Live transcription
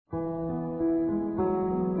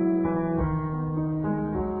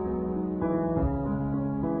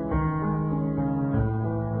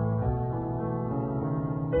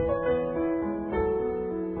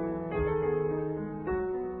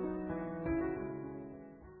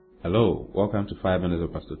Hello, welcome to 5 Minutes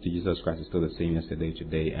of Pastor T. Jesus Christ is still the same yesterday,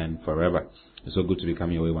 today, and forever. It's so good to be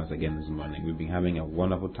coming your way once again this morning. We've been having a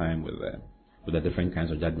wonderful time with the different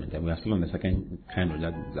kinds of judgment, and we are still on the second kind of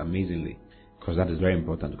judgment, amazingly, because that is very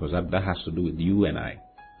important, because that has to do with you and I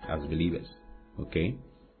as believers. Okay?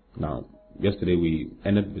 Now, yesterday we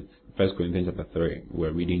ended with 1 Corinthians chapter 3.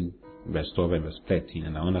 We're reading verse 12 and verse 13,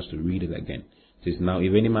 and I want us to read it again. It says, "Now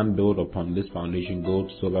if any man build upon this foundation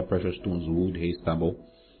gold, silver, precious stones, wood, hay, stubble,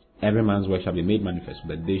 every man's work shall be made manifest,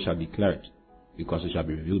 but they shall declare it, because it shall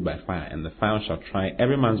be revealed by fire, and the fire shall try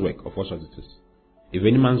every man's work of what sort it is. If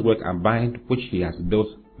any man's work abide which he has built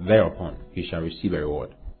thereupon, he shall receive a reward.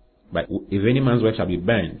 But if any man's work shall be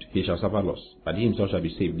burned, he shall suffer loss, but he himself shall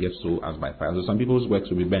be saved, yet so as by fire." So some people's works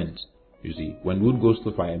will be burnt. You see, when wood goes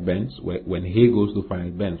to fire, it burns. When hay goes to fire,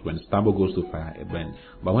 it burns. When stubble goes to fire, it burns.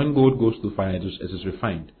 But when gold goes to fire, it is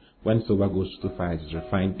refined. When silver goes to fire, it is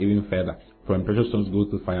refined even further. When precious stones go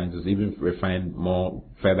to fire, it is even refined more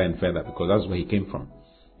further and further, because that's where he came from.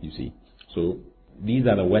 You see. So these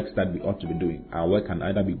are the works that we ought to be doing. Our work can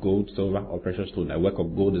either be gold, silver, or precious stone. A work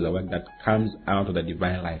of gold is a work that comes out of the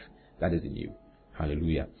divine life that is in you.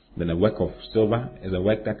 Hallelujah. Then a work of silver is a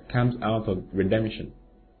work that comes out of redemption.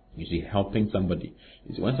 You see, helping somebody.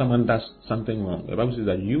 You see, when someone does something wrong, the Bible says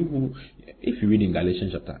that if you read in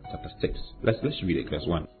Galatians chapter 6, let's read it, verse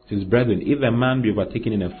 1. It says, "Brethren, if a man be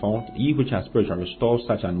overtaken in a fault, ye which are spiritual, restore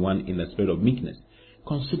such an one in the spirit of meekness,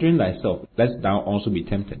 considering thyself, lest thou also be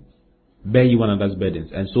tempted. Bear ye one another's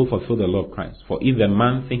burdens, and so fulfill the law of Christ. For if a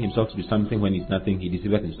man think himself to be something when he is nothing, he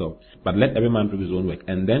deceiveth himself. But let every man prove his own work,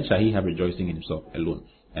 and then shall he have rejoicing in himself alone,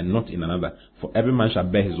 and not in another. For every man shall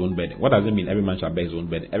bear his own burden." What does it mean, every man shall bear his own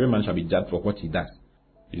burden? Every man shall be judged for what he does.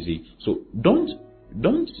 You see, so don't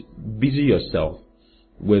busy yourself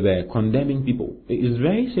with condemning people. It is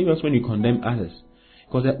very serious when you condemn others,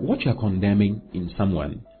 because what you are condemning in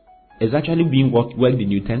someone is actually being worked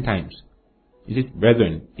in you 10 times. It says,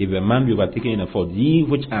 "Brethren, if a man be overtaken in a fault, ye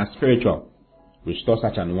which are spiritual, restore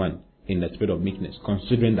such an one in the spirit of meekness,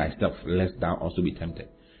 considering thyself, lest thou also be tempted."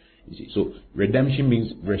 You see, so redemption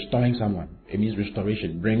means restoring someone. It means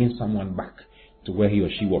restoration, bringing someone back to where he or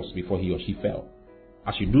she was before he or she fell.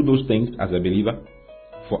 As you do those things as a believer,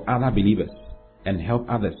 for other believers, and help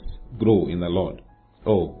others grow in the Lord,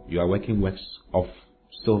 you are working works of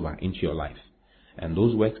silver into your life. And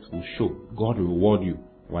those works will show. God will reward you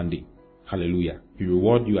one day. Hallelujah. He will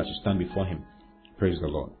reward you as you stand before Him. Praise the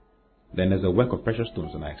Lord. Then there's a work of precious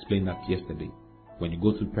stones, and I explained that yesterday. When you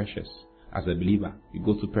go through precious, as a believer, you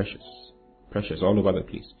go through precious all over the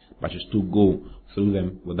place, but you still go through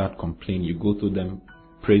them without complaint. You go through them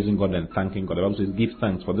praising God and thanking God. The Bible says, "Give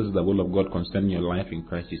thanks, for this is the will of God concerning your life in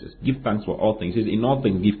Christ Jesus." Give thanks for all things. It says, "In all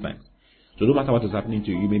things give thanks." So no matter what is happening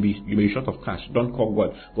to you, you may be short of cash. Don't call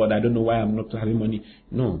God, "God, I don't know why I'm not having money."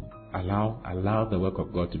 No, allow the work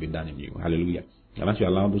of God to be done in you. Hallelujah. And as you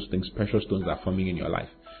allow those things, precious stones are forming in your life.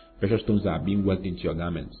 Precious stones are being worked into your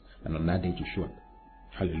garments, and on that day to show up.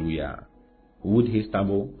 Hallelujah. Wood, hay,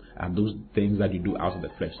 stubble are those things that you do out of the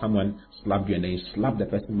flesh. Someone slapped you and then you slapped the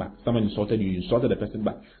person back. Someone insulted you, you insulted the person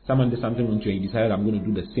back. Someone did something wrong to you and you decided, "I'm going to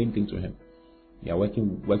do the same thing to him." You are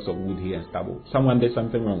working works of wood, hay, and stubble. Someone did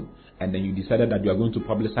something wrong and then you decided that you are going to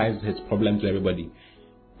publicize his problem to everybody.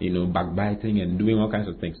 Backbiting and doing all kinds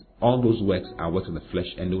of things. All those works are works of the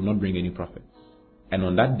flesh, and they will not bring any profit. And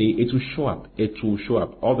on that day, it will show up. It will show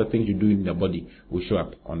up. All the things you do in your body will show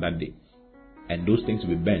up on that day. And those things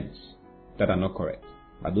will be burnt that are not correct.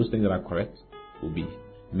 But those things that are correct will be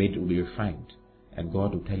refined. And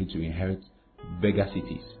God will tell you to inherit bigger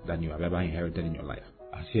cities than you have ever inherited in your life.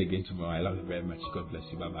 I'll see you again tomorrow. I love you very much. God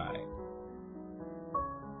bless you. Bye-bye.